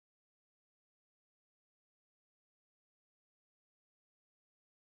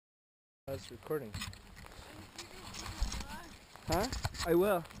It's recording. Huh? I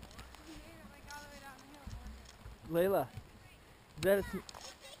will. Layla, that is. Dad,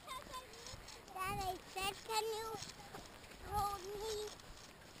 I said, can you hold me?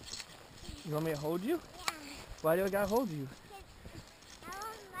 You want me to hold you? Yeah. Why do I gotta hold you?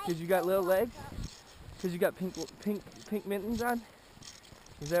 Because you got little legs? Because you got pink mittens on?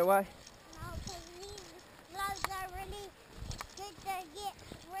 Is that why? No, because these gloves are really good to get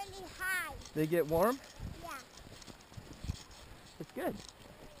really high. They get warm? Yeah. That's good.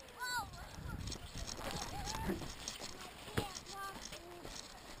 Whoa.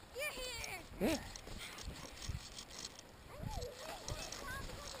 You're here. Yeah.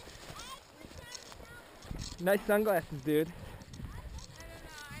 Nice sunglasses, dude. I don't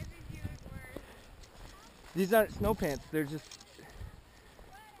know, I think you look worse. These aren't snow pants, they're just...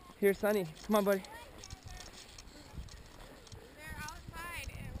 Here, Sonny, come on, buddy. They're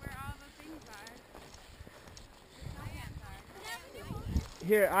outside where all the things are. The pants are.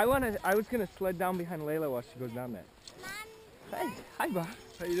 Here, I was gonna sled down behind Layla while she goes down there. Hey, hi, Bob.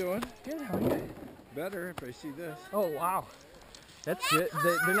 How you doing? Good, how are you? Better if I see this. Oh, wow. That's good.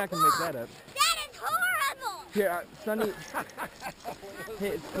 They're not gonna make that up. That is horrible. Here, Sonny. Hey,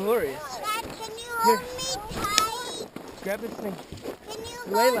 it's glorious. Dad, can you hold me tight? Grab this thing. Can you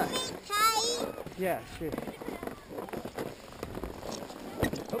Layla. hold me tight? Yeah, sure.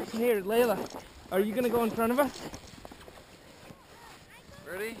 Oh, here, Layla. Are you gonna go in front of us?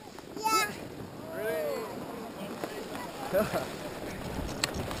 Ready? Yeah. Ready?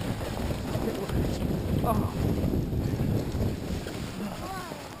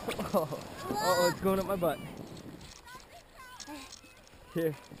 Oh. Oh, it's going up my butt.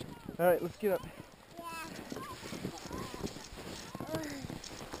 Here. All right, let's get up.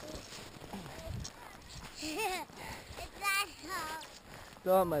 Yeah. It's that hard. It's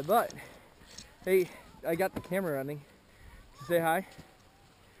all on my butt. Hey, I got the camera running. Say hi.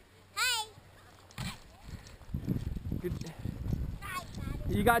 Hi. Good. Hi,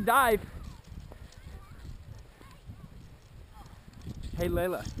 Daddy. You gotta dive. Hey,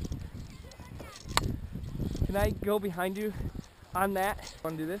 Layla. Can I go behind you on that?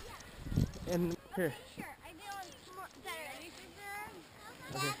 Want to do this? And here. Sure, I do on better.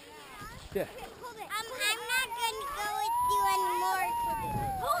 Okay. Yeah. Hold it. I'm not gonna go with you anymore.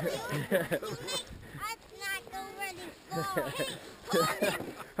 Hold you. Let's not go really slow. Hold it.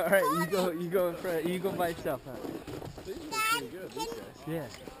 All right, you go in front. You go by yourself. Huh? These look Dad, pretty good, these guys. Yeah.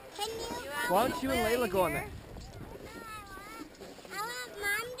 Can you? Why don't you and Layla go on there? I want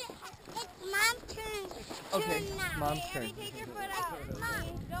Mom to. It's Mom's turn. Okay, Turn now. Mom's turn. Abby, take your foot out. Mom.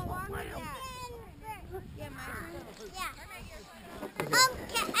 Don't walk like that. Yeah. Yeah, my turn. Yeah.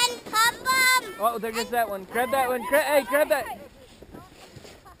 And Papa. Oh, there goes that one. Grab that one. Hey, grab that.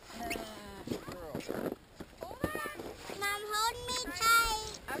 Mom, hold me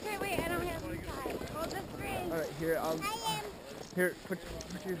tight. Okay, wait, I don't have any time. Hold the string. All right, here. I am. Here. Put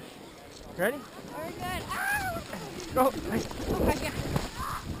your. Ready? We're good. Ow! Go. Oh my God.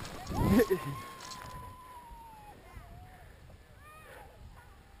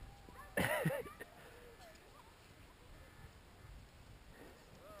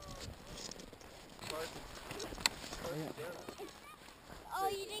 Oh,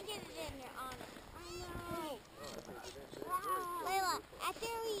 you didn't get it in your honor. I know. Layla, after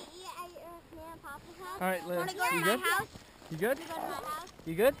we eat at your and Papa's house, All right, Layla. wanna go to You my good? house? You good? Go to my house?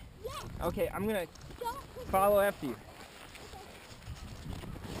 You good? Yeah. Okay, I'm gonna Don't follow after you.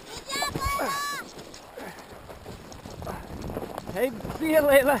 Good job, Layla. Hey, see you,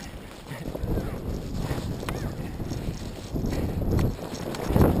 Layla.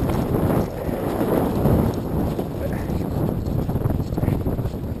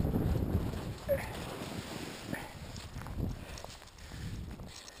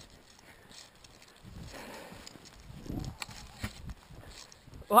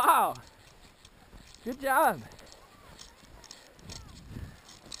 Wow. Good job.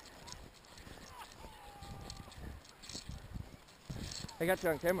 I got you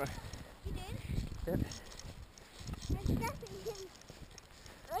on camera. You did? Yep. I'm stepping in.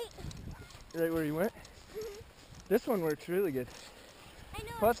 Right? Right where you went? This one works really good. I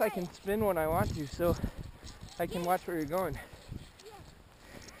know. Plus, it's I right. can spin when I want to, so I can watch where you're going.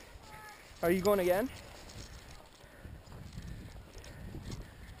 Are you going again?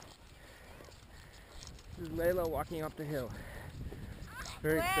 This is Layla walking up the hill.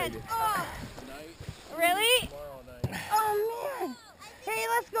 Very excited. Oh, Tonight, really? tomorrow night. Oh man. Hey,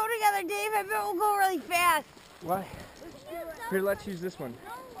 let's go together, Dave. I bet we'll go really fast. Why? Here, let's use this one.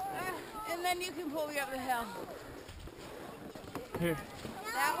 And then you can pull me up the hill. Here. No,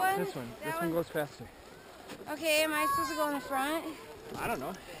 That one? This one. That This one goes faster. Okay, am I supposed to go in the front? I don't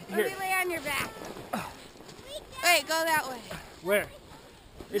know. Let Here. me lay on your back. Wait, go that way. Where?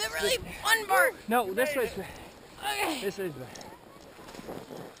 It's Literally one bar. No, this way. Okay. This way.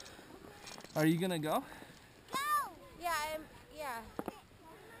 Are you gonna go? Yeah, yeah.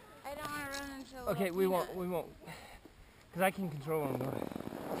 I don't want to run into a little Okay, we won't. Cause I can control where I'm going.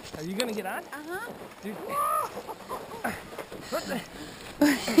 Are you gonna get on? Uh-huh. Dude. What the?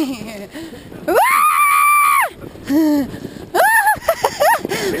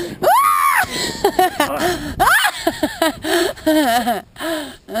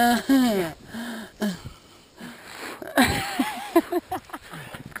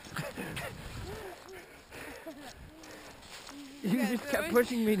 You just kept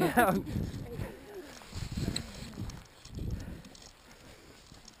pushing me down.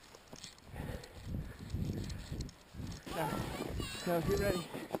 Now, get ready.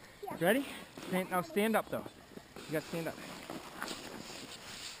 You ready? Now stand up though. You gotta stand up.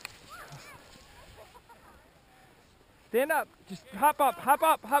 Stand up. Just hop up, hop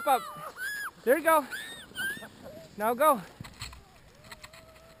up, hop up. There you go. Now go.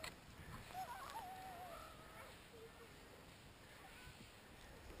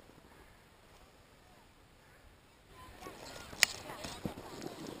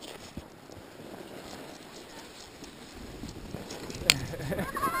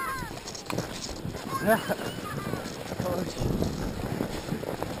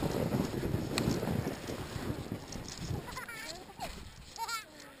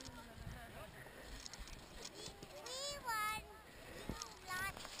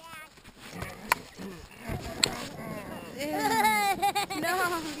 No,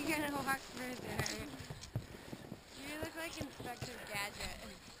 you're gonna walk further. You look like Inspector Gadget.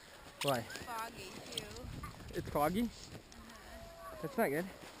 Why? Foggy, too. It's foggy? That's not good.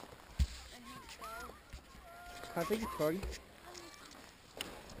 I think it's foggy.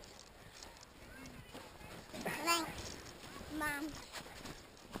 Thanks, Mom.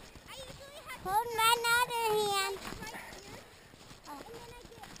 Hold my other hand.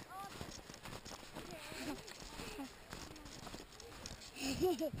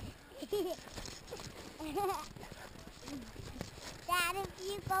 Dad, if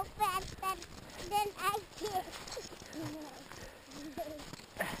you go faster, then I can.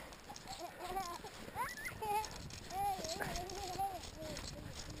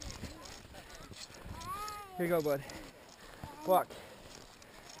 Here you go, bud. Walk.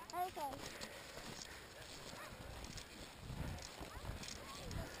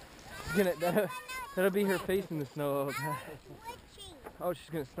 Okay. That'll be her face in the snow all the time. Oh, she's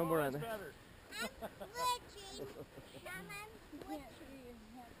gonna snowboard on there.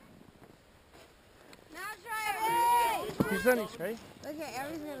 Now try it. Here's Sonny, ready? Okay,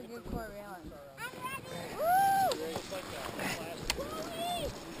 everything's got a good core railing.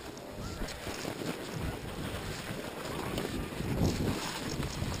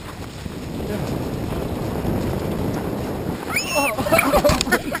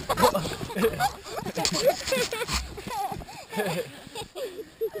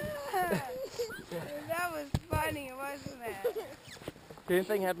 That was funny, wasn't it? Did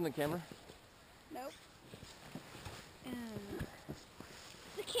anything happen to the camera? Nope.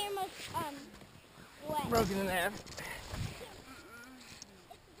 The camera's wet. Broken in half.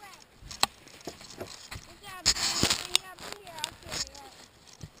 Good job, Ben. Bring it up here. I'll carry it.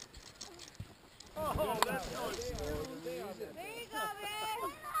 Oh, that's how it's supposed to be. There you go, Ben.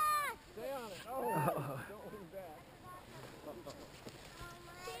 Stay on it. Oh, don't lean back.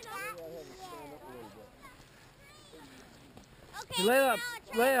 Okay, Layla, now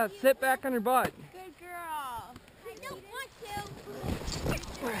try Layla, to sit back on your butt. Good girl. I don't want to.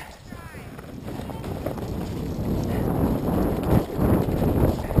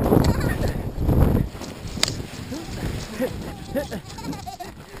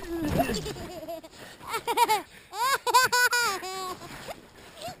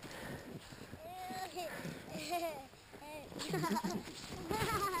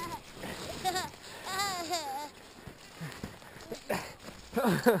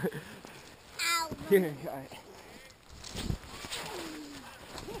 Ow. Here, all right.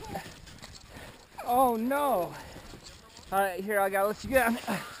 Oh no! All right, here I gotta let you get on.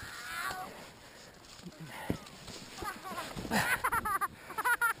 Ow.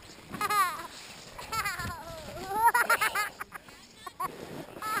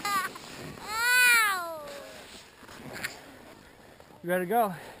 You ready to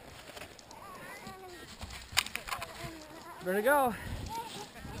go? Ready to go?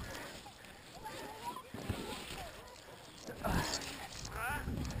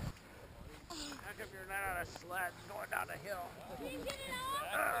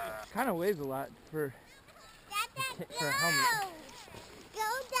 Kind of weighs a lot for Dada, for a helmet. Go,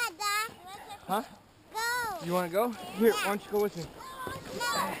 Dada. Huh? Go. You want to go? Here, why don't you go with me?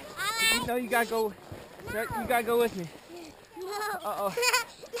 No. No, you gotta go. You gotta go with me. No. Uh-oh.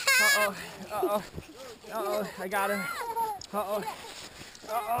 Uh-oh. Uh-oh. Uh-oh. I got him. Uh-oh.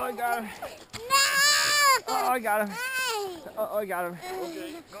 Uh-oh, I got him. No. Uh-oh, I got him. Uh-oh, I got him.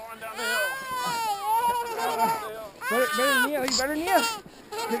 Okay, going down the hill. Better kneel. You better kneel.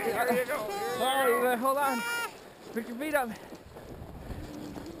 Here you go. Oh, you gotta hold on. Pick your feet up.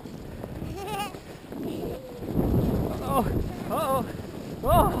 Uh-oh. Uh-oh.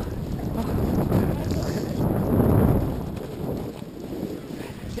 Oh.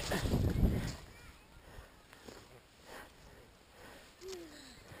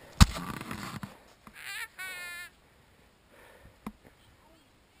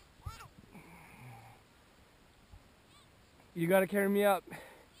 You gotta carry me up.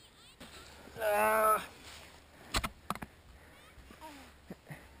 Let's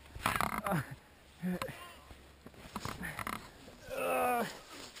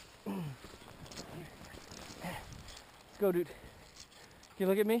go, dude. Can you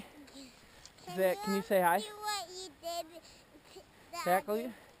look at me? Can you say hi? See what you did. Tackle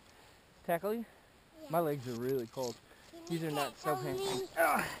you? Tackle you? Yeah. My legs are really cold. These are not so painful.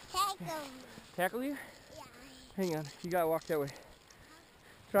 Tackle me. Tackle you? Yeah. Hang on. You gotta walk that way.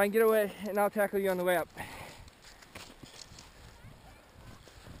 Try and get away, and I'll tackle you on the way up.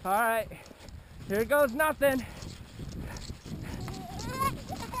 All right. Here goes nothing.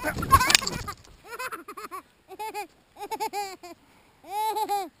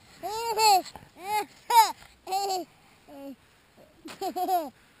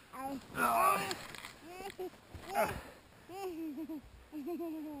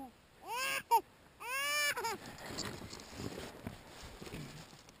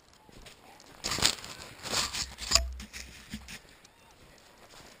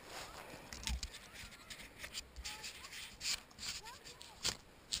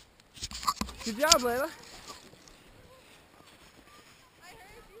 Good job, Layla.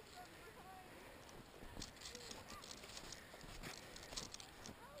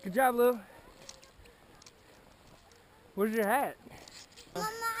 Good job, Lou. Where's your hat? Mama,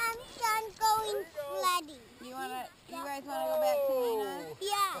 I'm done going sledding. You guys wanna go back to Nina's?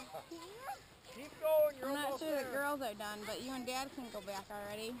 Yeah. Keep going. You're I'm not almost sure the there. girls are done, but you and Dad can go back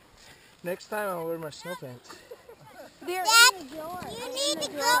already. Next time I'll wear my snow pants. They're Dad, in the drawer. you need to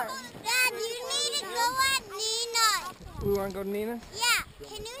go. Dad, you need to go at Nina. We wanna go to Nina? Yeah.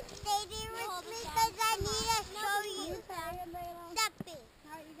 Can you stay there with me? Because I need to show you something.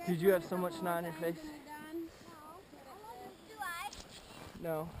 Did you have so much snot on your face? Do I?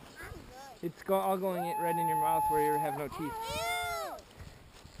 No. I'm good. It's all going right in your mouth where you have no teeth.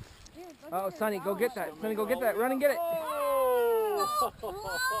 Oh, Sonny, go get that. Sonny, go get that. Run and get it. Oh!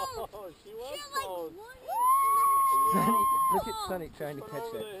 She was close. Sonny, look at Sonny trying to catch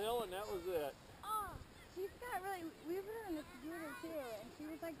Over that. the hill, and that was it. She's got really, we put her in the computer too, and she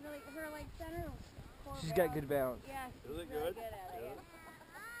was like really, her like center. She's got good balance. Yeah, Is it she's really good? good at it.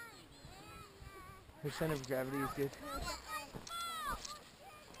 Her center of gravity is good.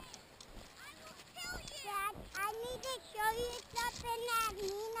 Dad, I need to show you something at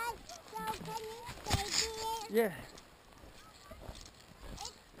Nina's. So can you stay there? Yeah.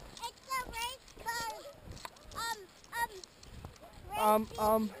 It's a race car.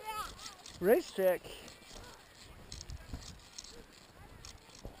 Racetrack.